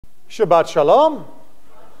Shabbat Shalom.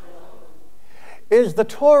 Is the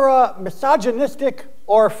Torah misogynistic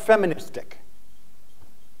or feministic?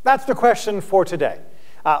 That's the question for today.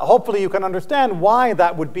 Hopefully you can understand why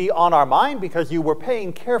that would be on our mind, because you were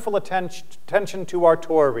paying careful attention to our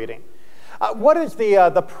Torah reading. What is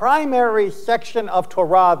the primary section of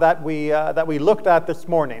Torah that we looked at this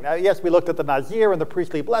morning? Yes, we looked at the Nazir and the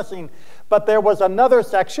priestly blessing, but there was another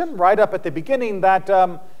section right up at the beginning that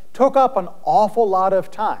took up an awful lot of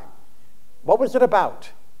time. What was it about?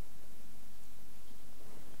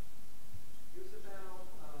 It was about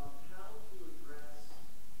how to address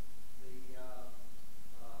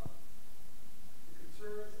the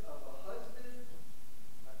concerns of a husband,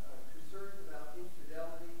 concerns about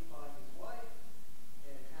infidelity by his wife,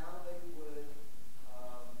 and how they would address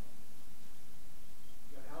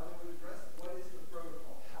it. What is the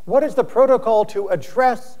protocol? What is the protocol to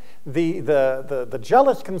address the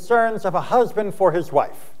jealous concerns of a husband for his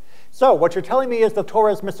wife? So, what you're telling me is the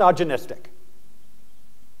Torah is misogynistic.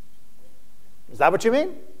 Is that what you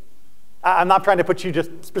mean? I'm not trying to put you just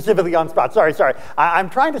specifically on spot. Sorry. I'm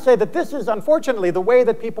trying to say that this is, unfortunately, the way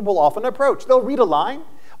that people will often approach. They'll read a line,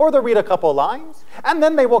 or they'll read a couple of lines, and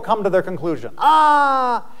then they will come to their conclusion.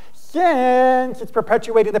 Since it's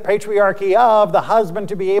perpetuating the patriarchy of the husband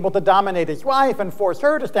to be able to dominate his wife and force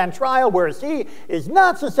her to stand trial, whereas he is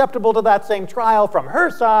not susceptible to that same trial from her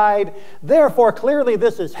side, therefore clearly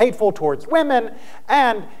this is hateful towards women,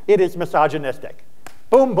 and it is misogynistic.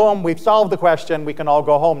 Boom, boom, we've solved the question, we can all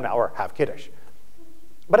go home now or have Kiddush.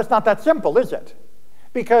 But it's not that simple, is it?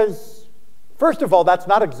 Because, first of all, that's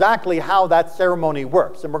not exactly how that ceremony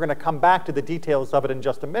works, and we're going to come back to the details of it in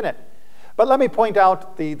just a minute. But let me point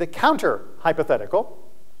out the counter hypothetical,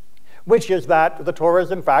 which is that the Torah is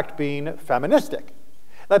in fact being feministic.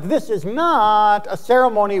 That this is not a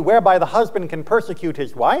ceremony whereby the husband can persecute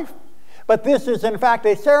his wife, but this is in fact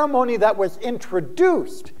a ceremony that was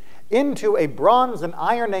introduced into a Bronze and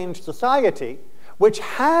Iron Age society, which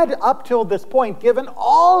had up till this point given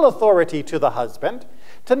all authority to the husband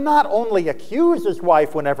to not only accuse his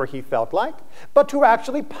wife whenever he felt like, but to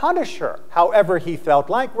actually punish her however he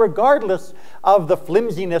felt like, regardless of the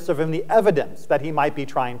flimsiness of the evidence that he might be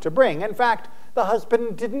trying to bring. In fact, the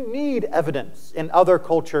husband didn't need evidence in other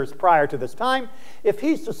cultures prior to this time. If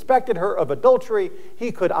he suspected her of adultery,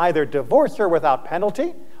 he could either divorce her without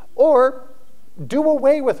penalty or do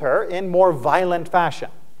away with her in more violent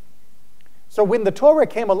fashion. So when the Torah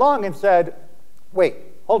came along and said, wait,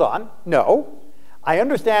 hold on, no, I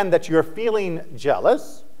understand that you're feeling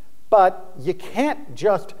jealous, but you can't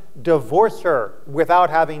just divorce her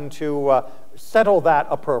without having to settle that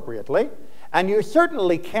appropriately. And you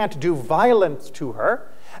certainly can't do violence to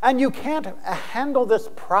her. And you can't handle this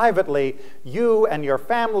privately, you and your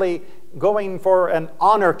family going for an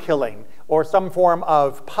honor killing or some form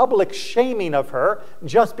of public shaming of her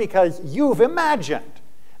just because you've imagined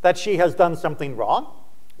that she has done something wrong.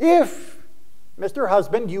 If, Mr.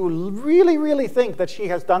 Husband, you really, really think that she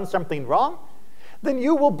has done something wrong, then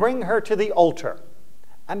you will bring her to the altar.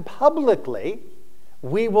 And publicly,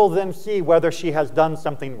 we will then see whether she has done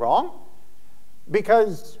something wrong,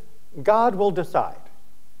 because God will decide.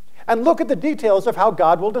 And look at the details of how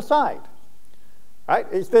God will decide. Right?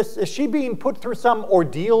 Is she being put through some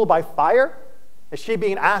ordeal by fire? Is she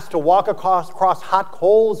being asked to walk across hot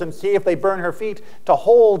coals and see if they burn her feet, to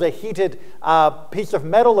hold a heated piece of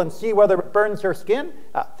metal and see whether it burns her skin?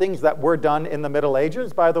 Things that were done in the Middle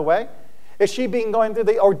Ages, by the way. Is she going through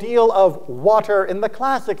the ordeal of water in the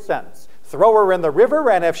classic sense? Throw her in the river,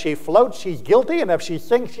 and if she floats, she's guilty, and if she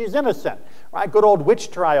sinks, she's innocent. Right? Good old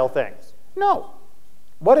witch trial things. No.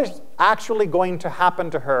 What is actually going to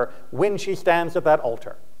happen to her when she stands at that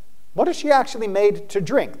altar? What is she actually made to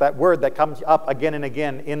drink? That word that comes up again and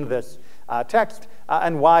again in this text,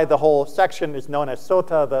 and why the whole section is known as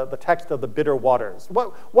Sota, the text of the bitter waters.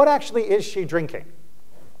 What actually is she drinking?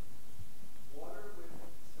 Water with some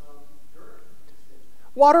dirt mixed in.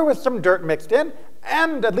 Water with some dirt mixed in,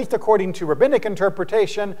 and at least according to rabbinic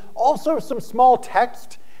interpretation, also some small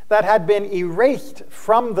text that had been erased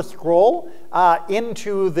from the scroll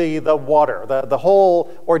into the water. The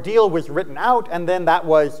whole ordeal was written out, and then that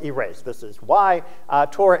was erased. This is why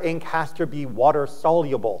Torah ink has to be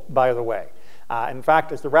water-soluble, by the way. In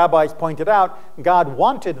fact, as the rabbis pointed out, God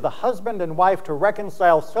wanted the husband and wife to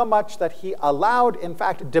reconcile so much that he allowed, in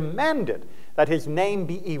fact, demanded that his name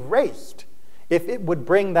be erased if it would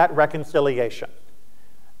bring that reconciliation.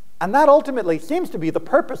 And that ultimately seems to be the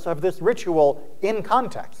purpose of this ritual in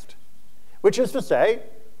context, which is to say,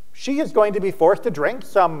 she is going to be forced to drink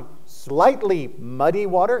some slightly muddy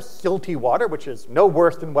water, silty water, which is no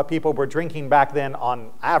worse than what people were drinking back then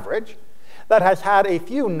on average. that has had a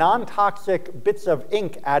few non-toxic bits of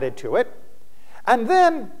ink added to it, and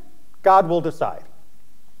then God will decide.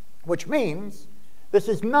 Which means this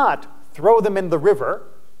is not throw them in the river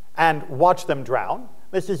and watch them drown.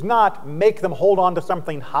 This is not make them hold on to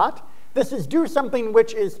something hot. This is do something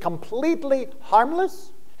which is completely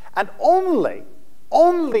harmless, and only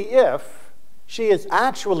if she is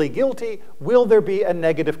actually guilty will there be a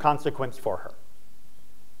negative consequence for her.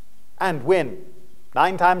 And when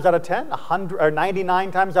 9 times out of 10, 100, or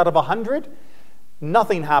 99 times out of 100,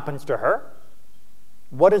 nothing happens to her,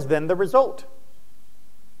 what is then the result?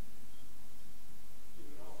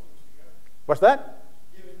 What's that?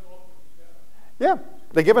 Yeah,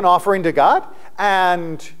 they give an offering to God,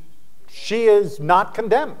 and she is not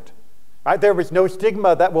condemned. Right? There is no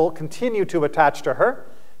stigma that will continue to attach to her.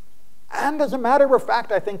 And as a matter of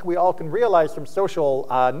fact, I think we all can realize from social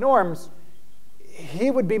norms, he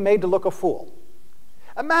would be made to look a fool.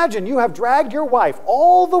 Imagine you have dragged your wife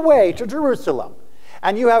all the way to Jerusalem,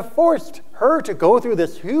 and you have forced her to go through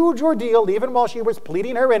this huge ordeal even while she was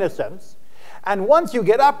pleading her innocence. And once you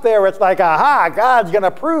get up there, it's like, aha, God's going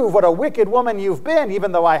to prove what a wicked woman you've been,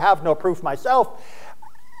 even though I have no proof myself.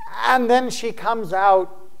 And then she comes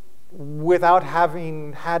out without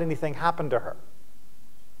having had anything happen to her.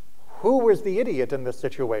 Who was the idiot in this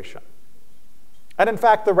situation? And in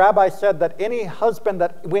fact, the rabbi said that any husband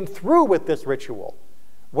that went through with this ritual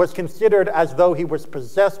was considered as though he was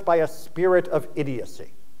possessed by a spirit of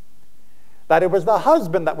idiocy. That it was the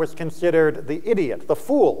husband that was considered the idiot, the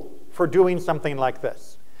fool, for doing something like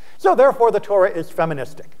this. So therefore, the Torah is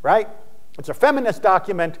feministic, right? It's a feminist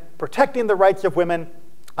document protecting the rights of women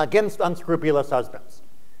against unscrupulous husbands.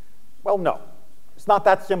 Well, no, it's not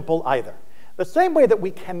that simple either. The same way that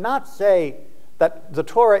we cannot say that the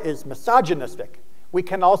Torah is misogynistic, we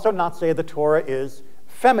can also not say the Torah is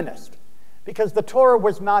feminist, because the Torah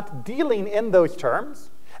was not dealing in those terms,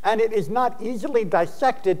 and it is not easily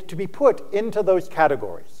dissected to be put into those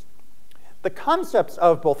categories. The concepts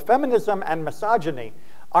of both feminism and misogyny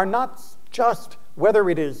are not just whether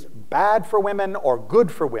it is bad for women or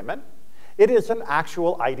good for women. It is an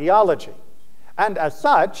actual ideology. And as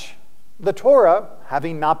such, the Torah,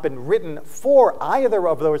 having not been written for either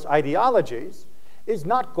of those ideologies, is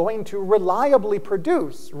not going to reliably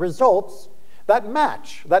produce results that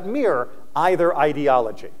match, that mirror either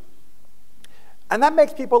ideology. And that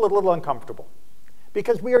makes people a little uncomfortable,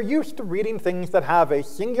 because we are used to reading things that have a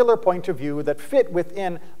singular point of view that fit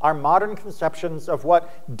within our modern conceptions of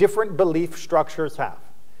what different belief structures have.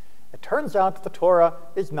 It turns out that the Torah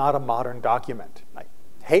is not a modern document. I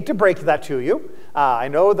hate to break that to you. I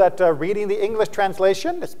know that reading the English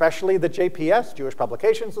translation, especially the JPS, Jewish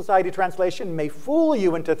Publication Society translation, may fool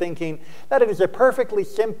you into thinking that it is a perfectly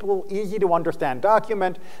simple, easy to understand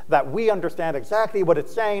document, that we understand exactly what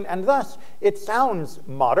it's saying, and thus it sounds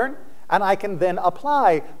modern, and I can then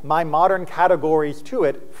apply my modern categories to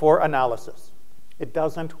it for analysis. It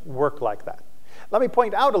doesn't work like that. Let me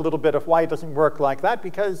point out a little bit of why it doesn't work like that,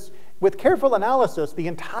 because with careful analysis, the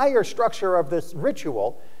entire structure of this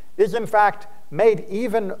ritual is in fact made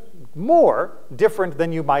even more different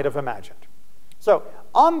than you might have imagined. So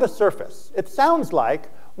on the surface, it sounds like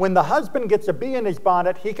when the husband gets a bee in his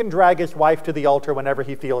bonnet, he can drag his wife to the altar whenever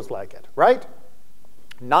he feels like it, right?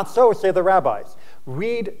 Not so, say the rabbis.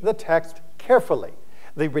 Read the text carefully.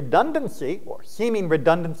 The redundancy, or seeming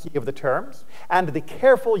redundancy of the terms, and the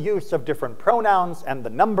careful use of different pronouns and the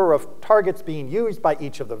number of targets being used by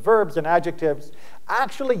each of the verbs and adjectives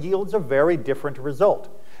actually yields a very different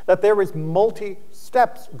result. That there is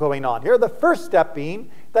multi-steps going on here. The first step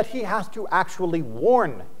being that he has to actually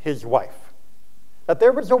warn his wife. That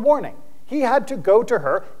there was a warning. He had to go to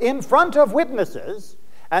her in front of witnesses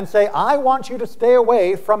and say, I want you to stay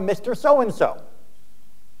away from Mr. So-and-so.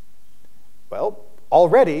 Well,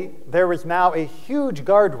 already there is now a huge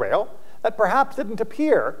guardrail that perhaps didn't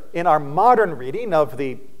appear in our modern reading of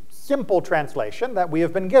the simple translation that we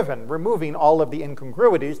have been given, removing all of the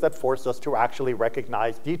incongruities that force us to actually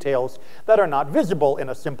recognize details that are not visible in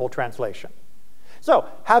a simple translation. So,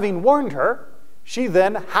 having warned her, she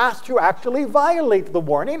then has to actually violate the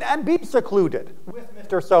warning and be secluded with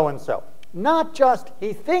Mr. So-and-so. Not just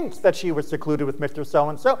he thinks that she was secluded with Mr.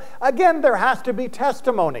 So-and-so. Again, there has to be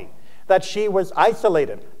testimony that she was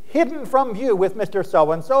isolated, hidden from view with Mr.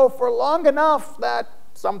 So-and-so for long enough that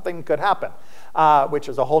something could happen, which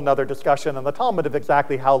is a whole nother discussion in the Talmud of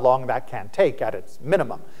exactly how long that can take at its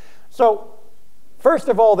minimum. So, first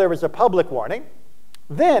of all, there was a public warning.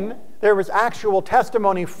 Then there was actual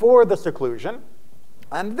testimony for the seclusion.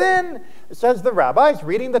 And then, says the rabbis,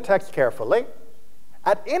 reading the text carefully,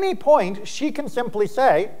 at any point she can simply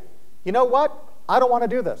say, you know what, I don't want to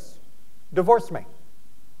do this. divorce me.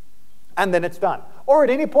 And then it's done. Or at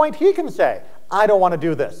any point he can say, I don't want to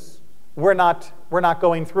do this. We're not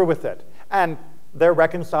going through with it. And they're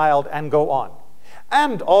reconciled and go on.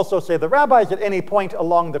 And also, say the rabbis, at any point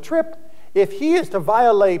along the trip, if he is to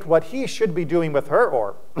violate what he should be doing with her,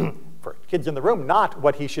 or for kids in the room, not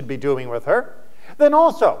what he should be doing with her, then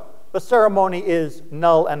also the ceremony is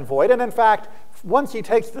null and void. And in fact, once he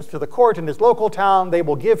takes this to the court in his local town, they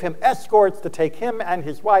will give him escorts to take him and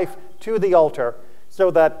his wife to the altar so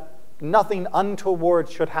that nothing untoward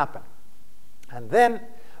should happen. And then,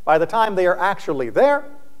 by the time they are actually there,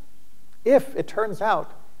 if it turns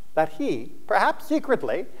out that he, perhaps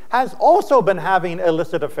secretly, has also been having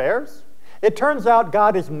illicit affairs, it turns out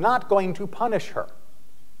God is not going to punish her.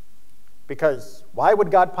 Because why would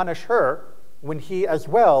God punish her when he as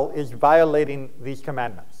well is violating these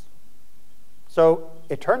commandments? So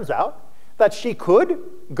it turns out that she could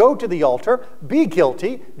go to the altar, be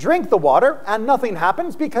guilty, drink the water, and nothing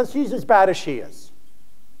happens because he's as bad as she is.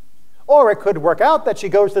 Or it could work out that she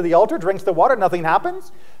goes to the altar, drinks the water, nothing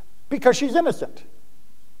happens because she's innocent.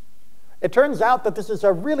 It turns out that this is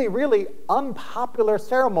a really, really unpopular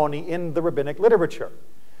ceremony in the rabbinic literature.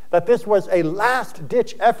 That this was a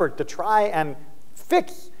last-ditch effort to try and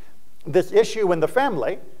fix this issue in the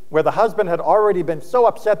family, where the husband had already been so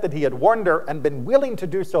upset that he had warned her and been willing to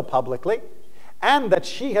do so publicly, and that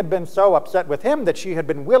she had been so upset with him that she had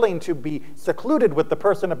been willing to be secluded with the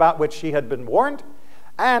person about which she had been warned,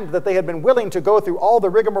 and that they had been willing to go through all the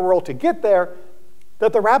rigmarole to get there,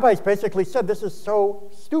 that the rabbis basically said, this is so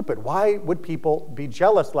stupid. Why would people be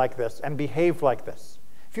jealous like this and behave like this?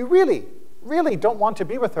 If you really, really don't want to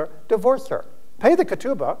be with her, divorce her. Pay the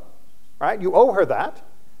ketubah, right? You owe her that,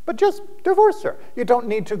 but just divorce her. You don't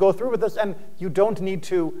need to go through with this, and you don't need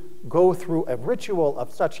to go through a ritual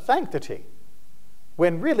of such sanctity,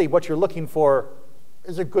 when really what you're looking for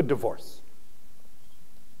is a good divorce.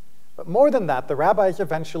 But more than that, the rabbis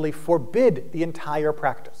eventually forbid the entire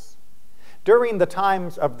practice. During the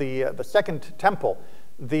times of the Second Temple,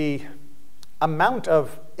 the amount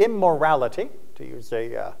of immorality, to use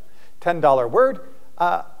a $10 word,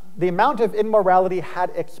 the amount of immorality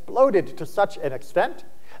had exploded to such an extent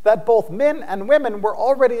that both men and women were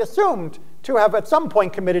already assumed to have at some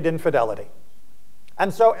point committed infidelity.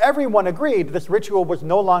 And so everyone agreed this ritual was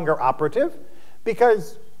no longer operative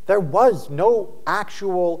because there was no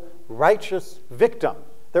actual righteous victim.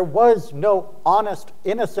 There was no honest,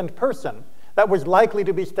 innocent person that was likely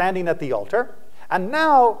to be standing at the altar. And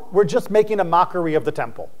now we're just making a mockery of the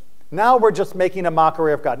temple. Now we're just making a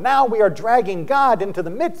mockery of God. Now we are dragging God into the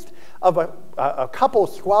midst of a couple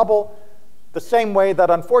squabble, the same way that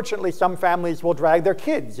unfortunately some families will drag their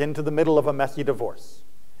kids into the middle of a messy divorce.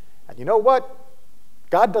 And you know what?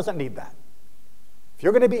 God doesn't need that. If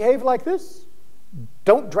you're going to behave like this,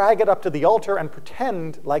 don't drag it up to the altar and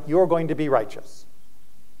pretend like you're going to be righteous.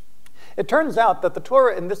 It turns out that the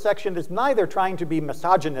Torah in this section is neither trying to be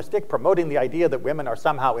misogynistic, promoting the idea that women are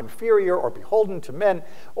somehow inferior or beholden to men,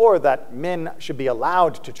 or that men should be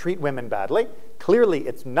allowed to treat women badly. Clearly,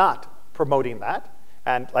 it's not promoting that.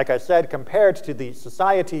 And like I said, compared to the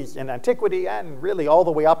societies in antiquity and really all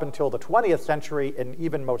the way up until the 20th century in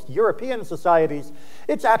even most European societies,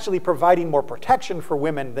 it's actually providing more protection for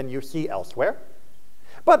women than you see elsewhere.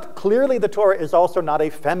 But clearly the Torah is also not a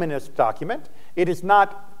feminist document. It is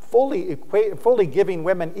not fully giving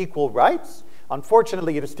women equal rights.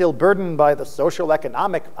 Unfortunately, it is still burdened by the social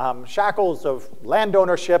economic shackles of land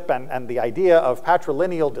ownership and the idea of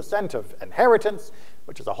patrilineal descent of inheritance,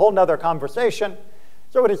 which is a whole nother conversation.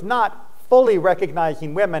 So it is not fully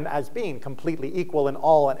recognizing women as being completely equal in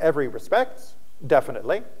all and every respect,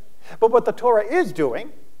 definitely. But what the Torah is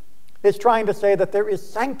doing is trying to say that there is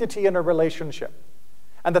sanctity in a relationship,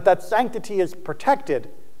 and that sanctity is protected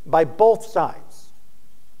by both sides.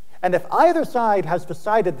 And if either side has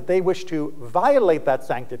decided that they wish to violate that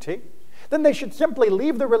sanctity, then they should simply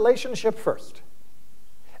leave the relationship first.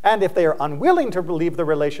 And if they are unwilling to leave the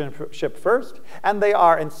relationship first, and they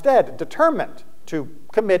are instead determined to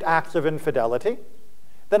commit acts of infidelity,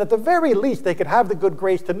 then at the very least they could have the good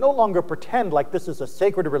grace to no longer pretend like this is a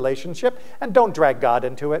sacred relationship, and don't drag God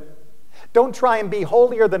into it. Don't try and be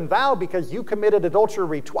holier than thou because you committed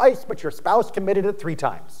adultery twice, but your spouse committed it 3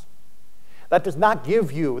 times. That does not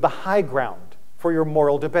give you the high ground for your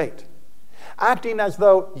moral debate. Acting as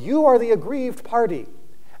though you are the aggrieved party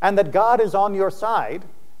and that God is on your side,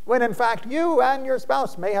 when in fact you and your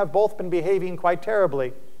spouse may have both been behaving quite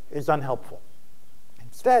terribly, is unhelpful.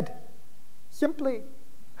 Instead, simply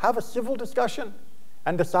have a civil discussion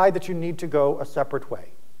and decide that you need to go a separate way.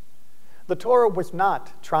 The Torah was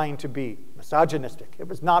not trying to be misogynistic. It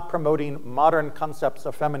was not promoting modern concepts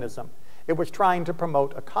of feminism. It was trying to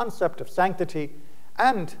promote a concept of sanctity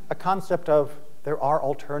and a concept of there are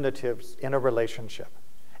alternatives in a relationship.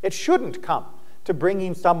 It shouldn't come to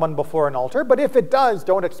bringing someone before an altar, but if it does,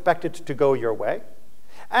 don't expect it to go your way.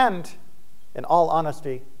 And in all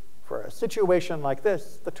honesty, for a situation like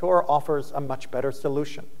this, the Torah offers a much better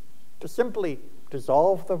solution: to simply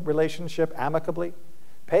dissolve the relationship amicably,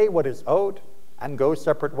 pay what is owed, and go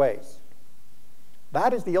separate ways.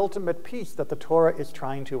 That is the ultimate peace that the Torah is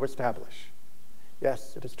trying to establish.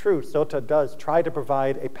 Yes, it is true, Sota does try to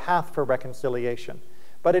provide a path for reconciliation,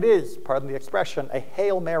 but it is, pardon the expression, a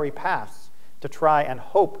Hail Mary pass to try and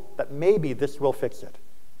hope that maybe this will fix it.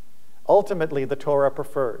 Ultimately, the Torah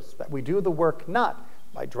prefers that we do the work not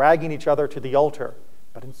by dragging each other to the altar,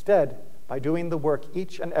 but instead by doing the work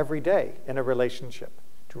each and every day in a relationship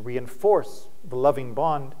to reinforce the loving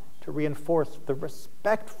bond, to reinforce the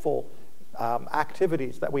respectful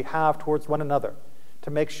activities that we have towards one another, to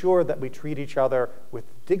make sure that we treat each other with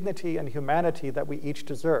dignity and humanity that we each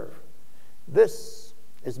deserve. This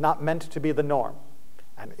is not meant to be the norm,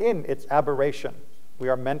 and in its aberration, we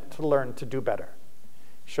are meant to learn to do better.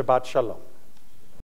 Shabbat Shalom.